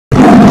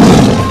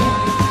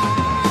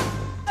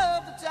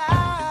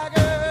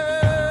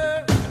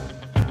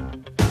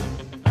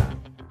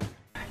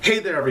Hey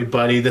there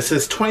everybody, this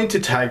is 22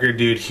 Tiger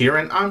Dude here,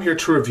 and I'm here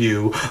to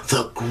review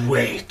The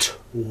Great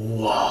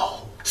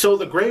Wall. So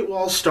The Great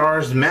Wall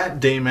stars Matt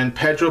Damon,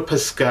 Pedro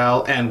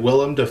Pascal, and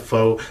Willem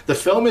Defoe. The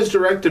film is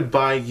directed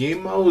by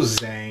Yimou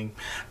Zhang,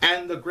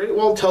 and The Great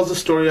Wall tells the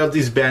story of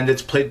these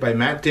bandits played by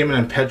Matt Damon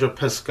and Pedro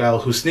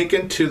Pascal who sneak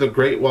into the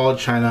Great Wall of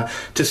China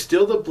to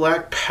steal the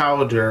black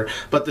powder,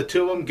 but the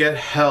two of them get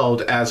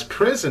held as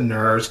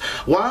prisoners.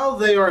 While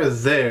they are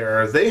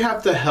there, they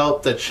have to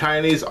help the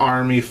Chinese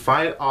army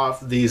fight off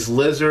these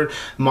lizard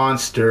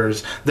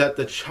monsters that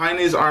the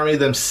Chinese army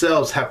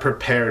themselves have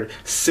prepared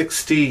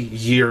 60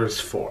 years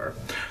for.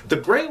 The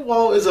Great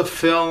Wall is a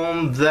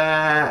film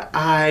that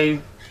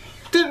I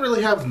didn't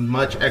really have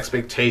much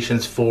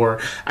expectations for.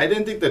 I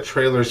didn't think the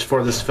trailers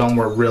for this film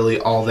were really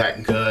all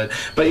that good.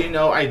 But you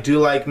know, I do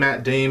like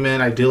Matt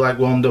Damon, I do like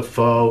Willem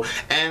Defoe,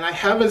 and I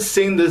haven't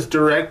seen this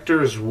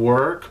director's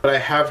work, but I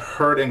have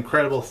heard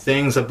incredible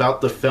things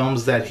about the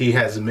films that he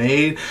has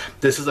made.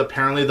 This is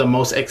apparently the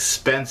most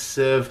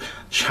expensive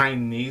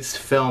Chinese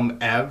film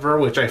ever,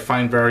 which I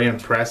find very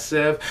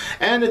impressive,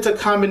 and it's a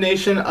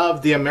combination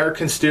of the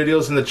American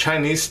studios and the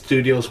Chinese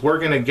studios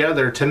working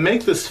together to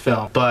make this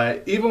film.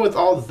 But even with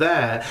all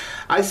that,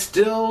 I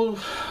still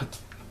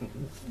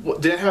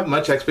didn't have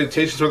much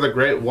expectations for The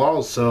Great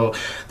Wall, so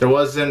there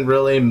wasn't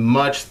really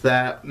much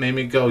that made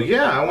me go,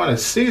 yeah, I want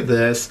to see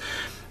this.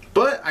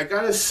 But I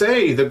gotta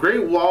say, The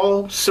Great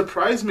Wall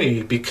surprised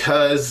me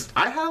because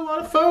I had a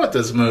lot of fun with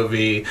this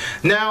movie.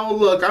 Now,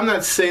 look, I'm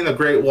not saying The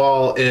Great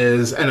Wall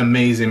is an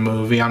amazing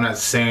movie. I'm not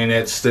saying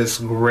it's this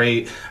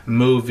great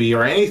movie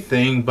or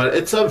anything, but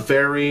it's a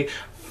very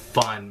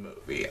fun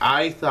movie.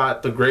 I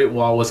thought The Great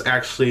Wall was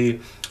actually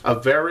a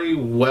very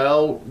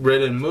well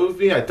written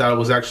movie. I thought it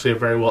was actually a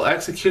very well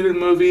executed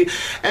movie,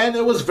 and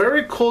it was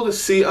very cool to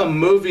see a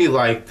movie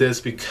like this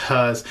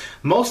because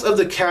most of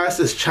the cast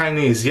is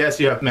Chinese.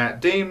 Yes, you have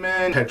Matt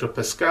Damon, Pedro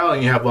Pascal,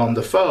 and you have Willem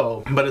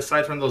Defoe, but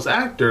aside from those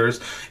actors,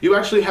 you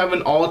actually have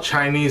an all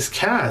Chinese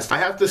cast. I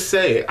have to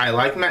say, I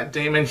like Matt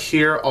Damon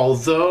here,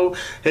 although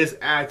his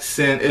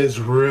accent is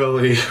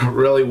really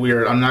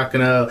weird. I'm not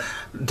gonna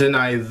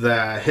deny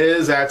that.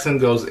 His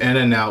accent goes in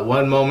and out.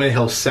 One moment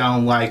he'll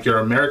sound like your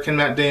American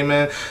Matt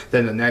Damon,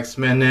 then the next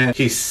minute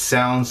he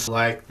sounds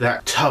like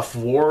that tough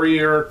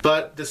warrior.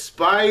 But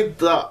despite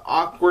the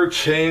awkward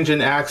change in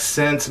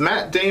accents,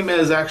 Matt Damon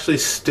is actually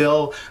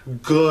still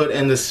good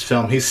in this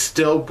film. He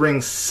still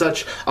brings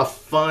such a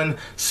fun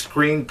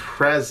screen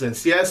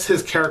presence. Yes,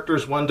 his character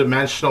is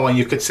one-dimensional, and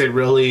you could say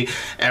really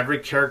every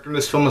character in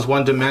this film is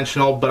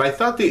one-dimensional, but I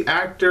thought the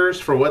actors,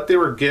 for what they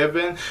were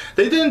given,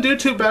 they didn't do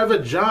too bad of a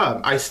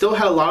job. I still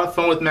had a lot of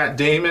fun with Matt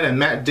Damon, and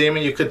Matt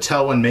Damon, you could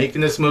tell when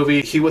making this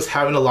movie, he was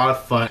having a lot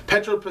of fun.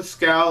 Pedro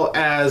Pascal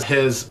as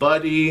his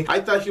buddy, I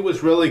thought he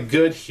was really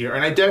good here,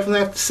 and I definitely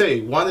have to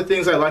say, one of the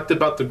things I liked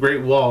about The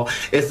Great Wall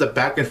is the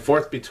back and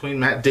forth between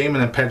Matt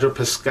Damon and Pedro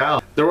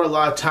Pascal. There were a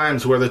lot of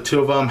times where the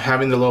two of them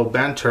having the little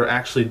banter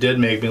actually did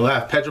make me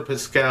laugh. Pedro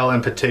Pascal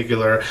in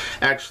particular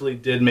actually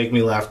did make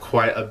me laugh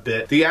quite a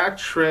bit. The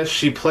actress,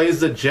 she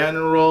plays the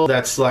general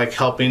that's like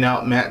helping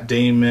out Matt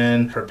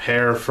Damon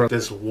prepare for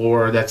this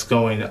war that's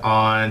going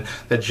on.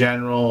 The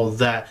general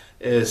that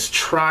is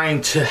trying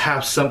to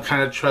have some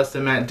kind of trust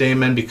in Matt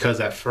Damon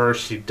because at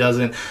first she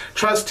doesn't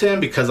trust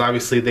him because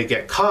obviously they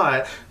get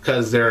caught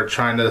because they're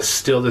trying to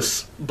steal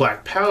this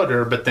black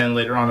powder, but then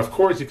later on, of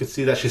course, you could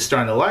see that she's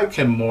starting to like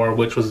him more,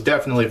 which was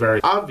definitely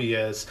very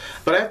obvious.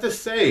 But I have to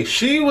say,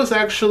 she was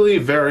actually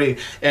very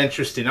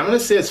interesting. I'm going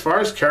to say as far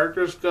as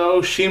characters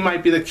go, she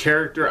might be the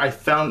character I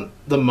found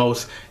the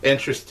most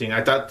interesting.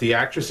 I thought the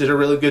actress did a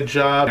really good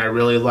job. I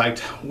really liked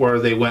where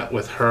they went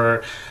with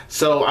her.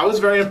 So I was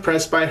very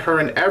impressed by her,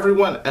 and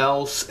everyone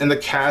else in the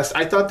cast,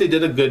 I thought they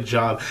did a good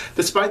job.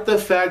 Despite the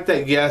fact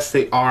that, yes,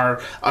 they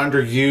are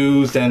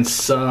underused and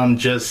some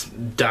just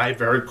die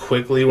very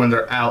quickly when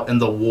they're out in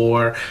the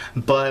war,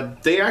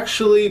 but they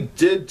actually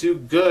did do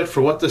good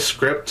for what the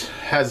script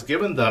has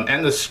given them.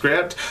 And the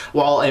script,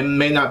 while it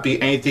may not be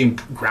anything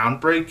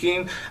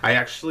groundbreaking, I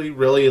actually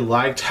really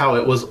liked how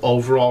it was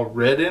overall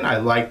written. I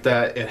liked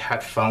that it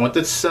had fun with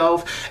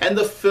itself. And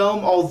the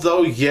film,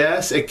 although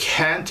yes, it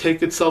can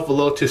take itself a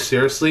little too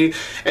seriously,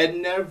 it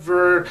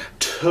never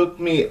took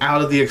me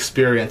out of the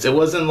experience. It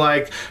wasn't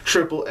like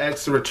Triple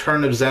X, The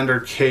Return of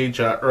Xander Cage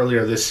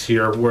earlier this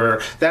year,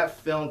 where that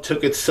film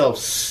took itself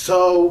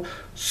so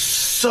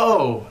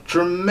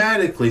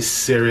dramatically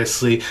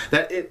seriously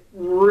that it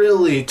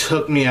really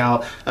took me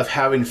out of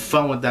having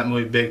fun with that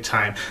movie big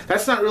time.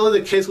 That's not really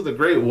the case with The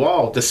Great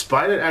Wall.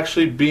 Despite it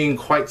actually being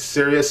quite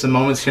serious in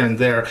moments here and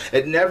there,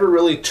 it never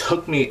really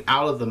took me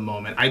out of the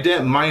moment. I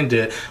didn't mind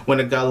it when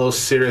it got a little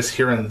serious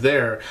here and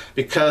there,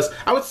 because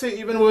I would say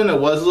even when it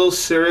was a little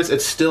serious,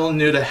 it still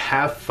knew to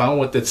have fun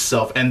with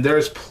itself, and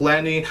there's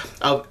plenty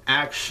of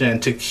action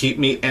to keep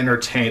me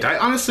entertained. I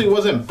honestly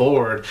wasn't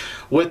bored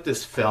with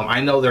this film.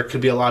 I know there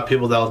could be a lot of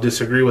people that'll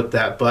disagree with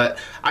that, but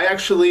I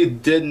actually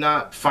did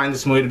not find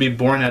this movie to be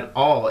boring at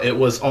all. It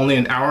was only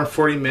an hour and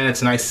 40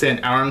 minutes, and I say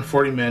an hour and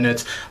 40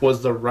 minutes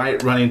was the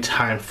right running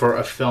time for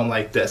a film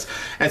like this.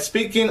 And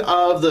speaking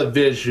of the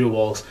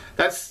visuals,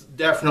 that's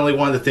definitely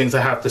one of the things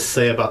I have to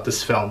say about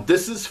this film.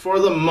 This is, for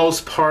the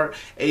most part,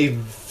 a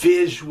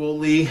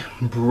visually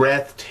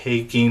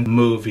breathtaking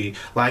movie.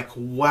 Like,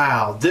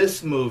 wow,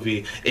 this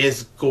movie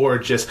is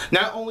gorgeous.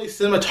 Not only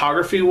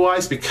cinematography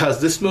wise,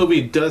 because this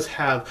movie does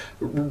have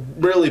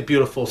really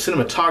beautiful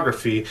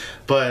cinematography,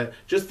 but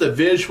just the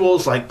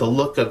visuals, like the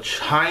look of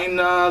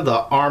China,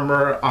 the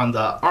armor on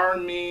the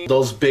army,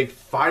 those big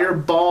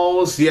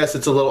fireballs. Yes,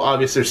 it's a little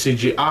obvious they're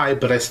CGI,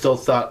 but I still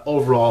thought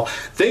overall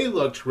they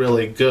looked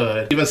really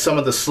good. Even some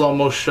of the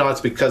slow-mo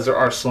shots, because there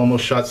are slow-mo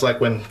shots like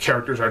when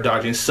characters are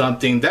dodging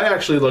something, that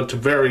actually looked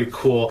very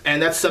cool.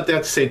 And that's something I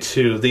have to say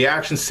too. The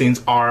action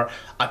scenes are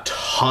a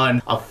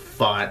ton of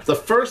fun. The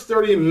first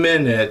 30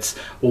 minutes,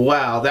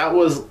 wow, that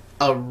was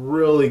a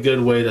really good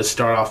way to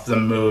start off the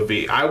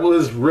movie. I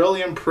was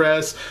really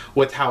impressed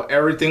with how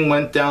everything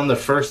went down the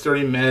first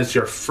 30 minutes,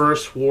 your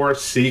first war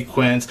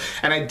sequence,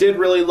 and I did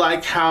really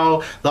like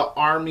how the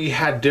army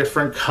had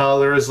different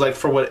colors, like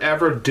for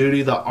whatever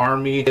duty the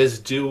army is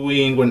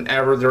doing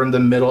whenever they're in the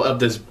middle of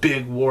this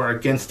big war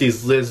against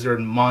these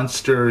lizard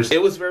monsters.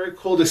 It was very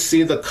cool to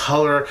see the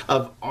color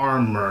of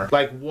armor.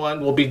 Like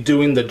one will be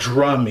doing the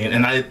drumming,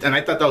 and I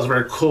thought that was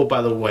very cool,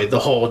 by the way, the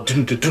whole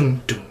dun dun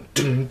dun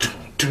dun dun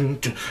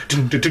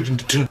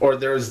dun. Or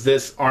there's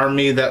this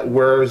army that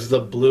wears the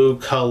blue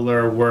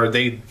color where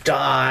they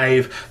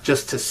dive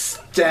just to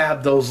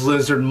stab those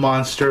lizard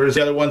monsters.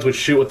 The other ones would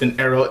shoot with an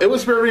arrow. It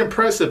was very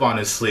impressive,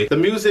 honestly. The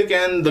music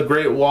and the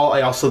Great Wall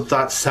I also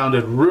thought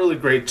sounded really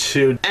great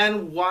too.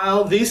 And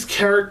while these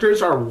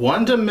characters are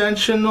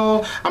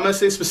one-dimensional, I'm gonna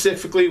say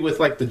specifically with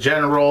like the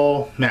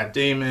general, Matt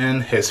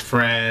Damon, his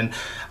friend,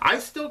 I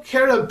still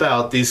cared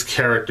about these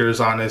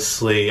characters,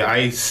 honestly.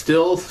 I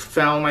still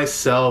found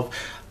myself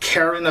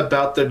caring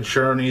about the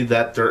journey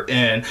that they're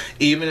in,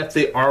 even if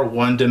they are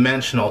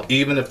one-dimensional,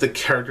 even if the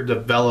character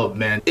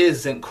development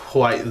isn't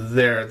quite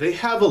there. They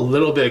have a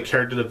little bit of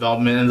character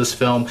development in this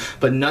film,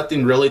 but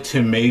nothing really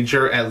too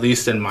major, at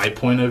least in my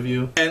point of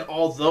view. And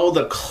although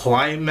the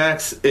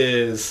climax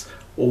is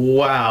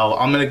wow,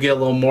 I'm gonna get a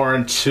little more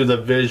into the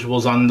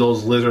visuals on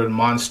those lizard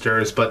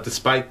monsters, but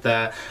despite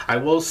that, I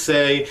will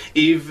say,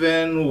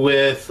 even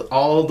with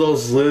all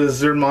those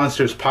lizard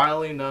monsters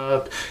piling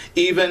up,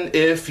 even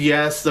if,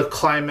 yes, the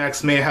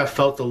climax may have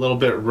felt a little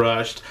bit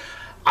rushed,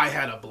 I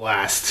had a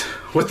blast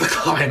with the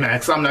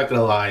climax, I'm not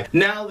gonna lie.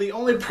 Now, the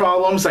only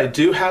problems I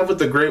do have with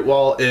the Great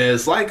Wall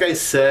is, like I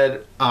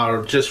said,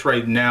 just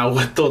right now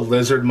with the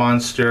lizard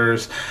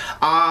monsters,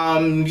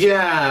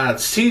 yeah,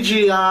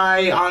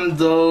 CGI on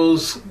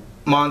those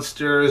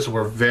monsters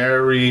were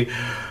very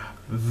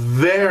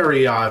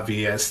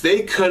obvious.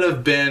 They could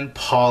have been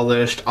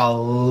polished a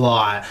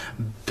lot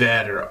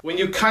better. When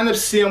you kind of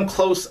see them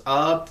close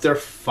up, they're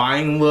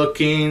fine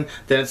looking.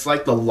 Then it's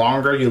like the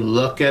longer you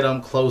look at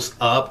them close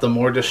up, the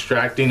more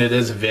distracting it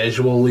is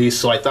visually.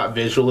 So I thought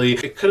visually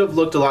it could have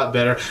looked a lot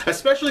better,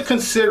 especially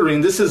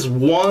considering this is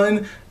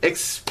one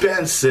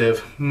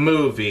expensive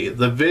movie.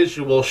 The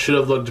visual should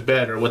have looked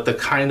better with the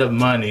kind of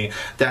money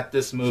that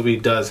this movie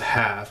does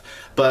have.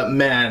 But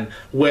man,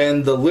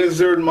 when the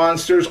lizard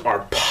monsters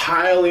are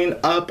piling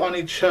up on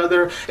each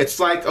other, it's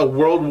like a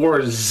World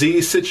War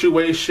Z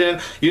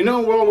situation. You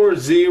know World War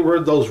Z, where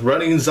those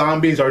running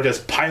zombies are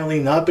just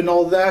piling up and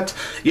all that?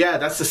 Yeah,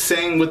 that's the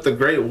same with the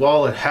Great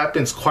Wall. It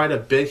happens quite a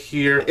bit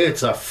here.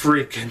 It's a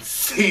freaking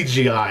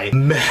CGI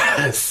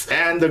mess.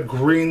 And the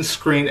green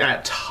screen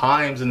at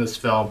times in this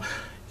film,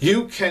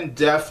 you can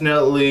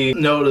definitely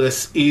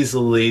notice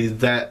easily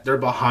that they're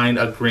behind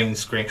a green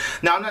screen.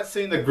 Now, I'm not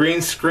saying the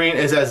green screen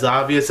is as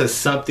obvious as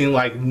something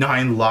like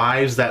 9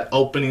 Lives, that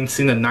opening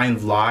scene of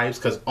 9 Lives,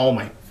 because oh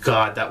my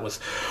god, that was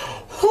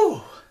whew.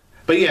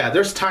 But yeah,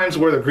 there's times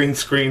where the green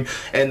screen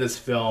in this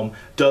film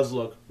does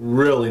look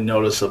really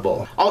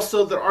noticeable.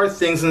 Also, there are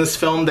things in this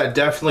film that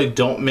definitely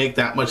don't make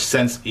that much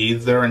sense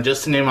either, and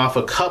just to name off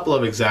a couple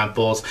of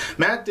examples,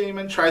 Matt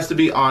Damon tries to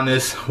be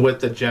honest with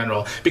the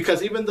general,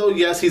 because even though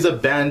yes, he's a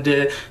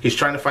bandit, he's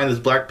trying to find this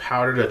black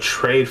powder to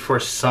trade for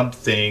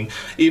something,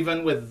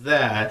 even with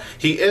that,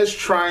 he is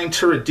trying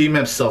to redeem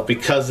himself,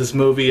 because this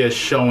movie is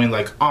showing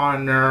like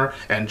honor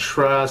and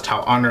trust,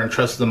 how honor and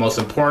trust is the most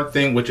important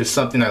thing, which is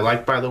something I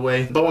like, by the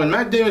way. But when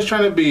Matt Damon's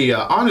trying to be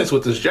honest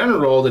with his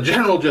general, the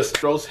general just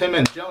throws him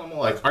in jail. I'm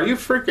like, are you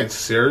freaking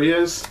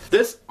serious?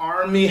 This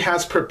army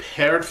has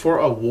prepared for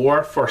a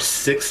war for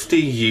 60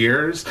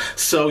 years?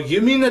 So you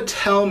mean to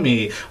tell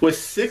me with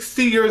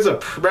 60 years of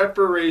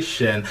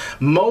preparation,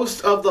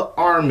 most of the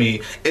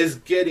army is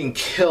getting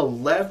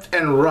killed left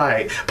and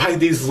right by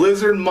these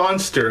lizard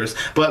monsters,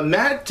 but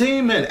Matt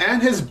Damon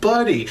and his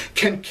buddy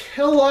can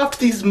kill off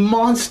these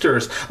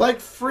monsters like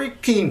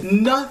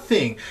freaking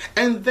nothing,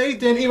 and they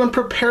didn't even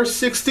prepare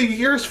 60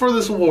 years for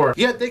this war,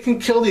 yet they can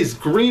kill these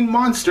green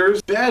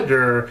monsters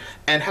better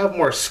and have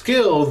more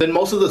skill than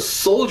most of the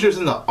soldiers soldiers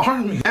in the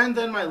army. And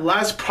then my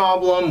last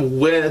problem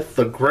with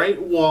The Great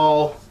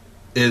Wall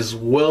is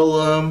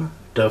Willem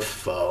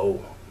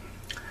Defoe.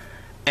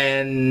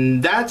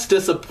 And that's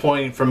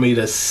disappointing for me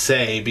to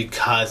say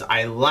because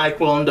I like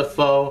Willem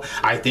Defoe.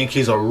 I think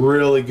he's a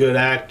really good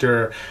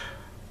actor.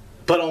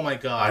 But oh my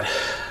god,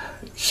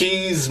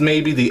 he's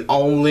maybe the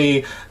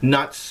only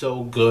not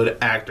so good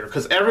actor,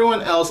 because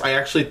everyone else I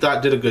actually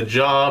thought did a good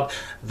job.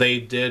 They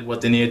did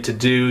what they needed to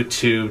do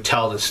to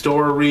tell the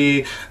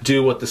story,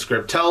 do what the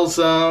script tells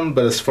them.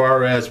 But as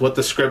far as what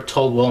the script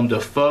told Willem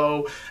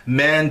Defoe,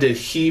 man, did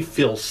he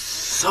feel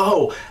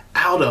so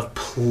out of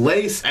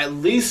place. At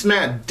least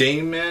Matt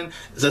Damon,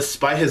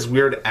 despite his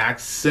weird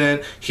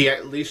accent, he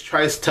at least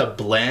tries to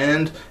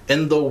blend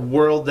in the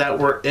world that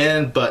we're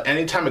in. But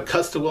anytime it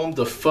cuts to Willem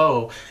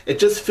Defoe, it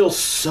just feels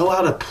so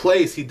out of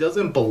place. He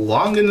doesn't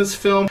belong in this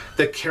film.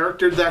 The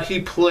character that he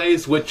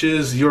plays, which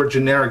is your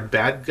generic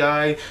bad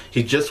guy,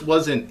 he just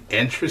wasn't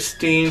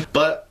interesting.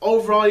 But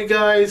overall, you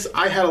guys,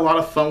 I had a lot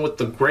of fun with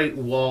The Great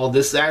Wall.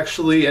 This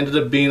actually ended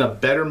up being a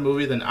better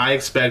movie than I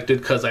expected,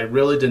 because I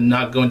really did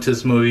not go into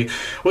this movie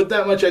with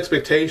that much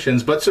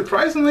expectations. But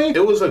surprisingly,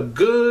 it was a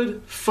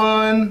good,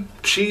 fun,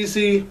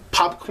 cheesy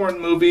popcorn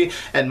movie.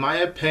 In my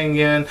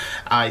opinion,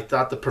 I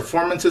thought the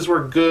performances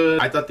were good.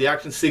 I thought the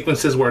action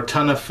sequences were a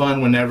ton of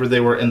fun whenever they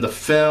were in the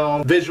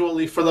film.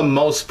 Visually, for the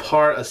most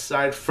part,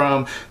 aside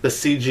from the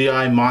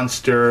CGI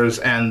monsters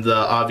and the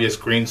obvious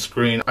green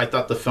screen, I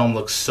thought the film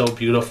looked so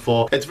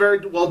beautiful. It's very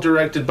well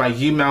directed by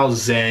Yimou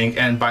Zhang,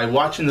 and by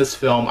watching this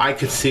film, I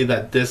could see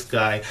that this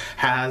guy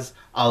has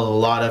a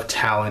lot of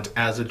talent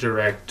as a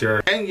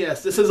director. And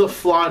yes, this is a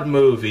flawed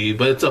movie,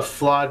 but it's a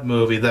flawed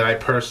movie that I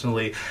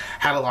personally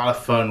had a lot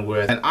of fun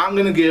with. And I'm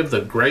gonna give The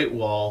Great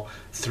Wall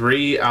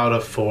 3 out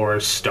of 4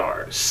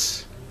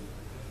 stars.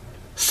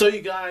 So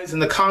you guys, in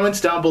the comments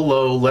down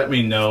below, let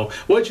me know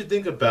what you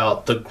think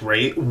about The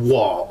Great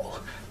Wall.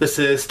 This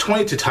is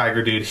 22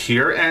 Tiger Dude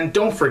here, and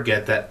don't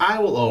forget that I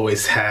will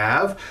always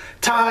have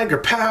Tiger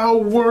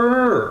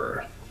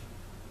Power!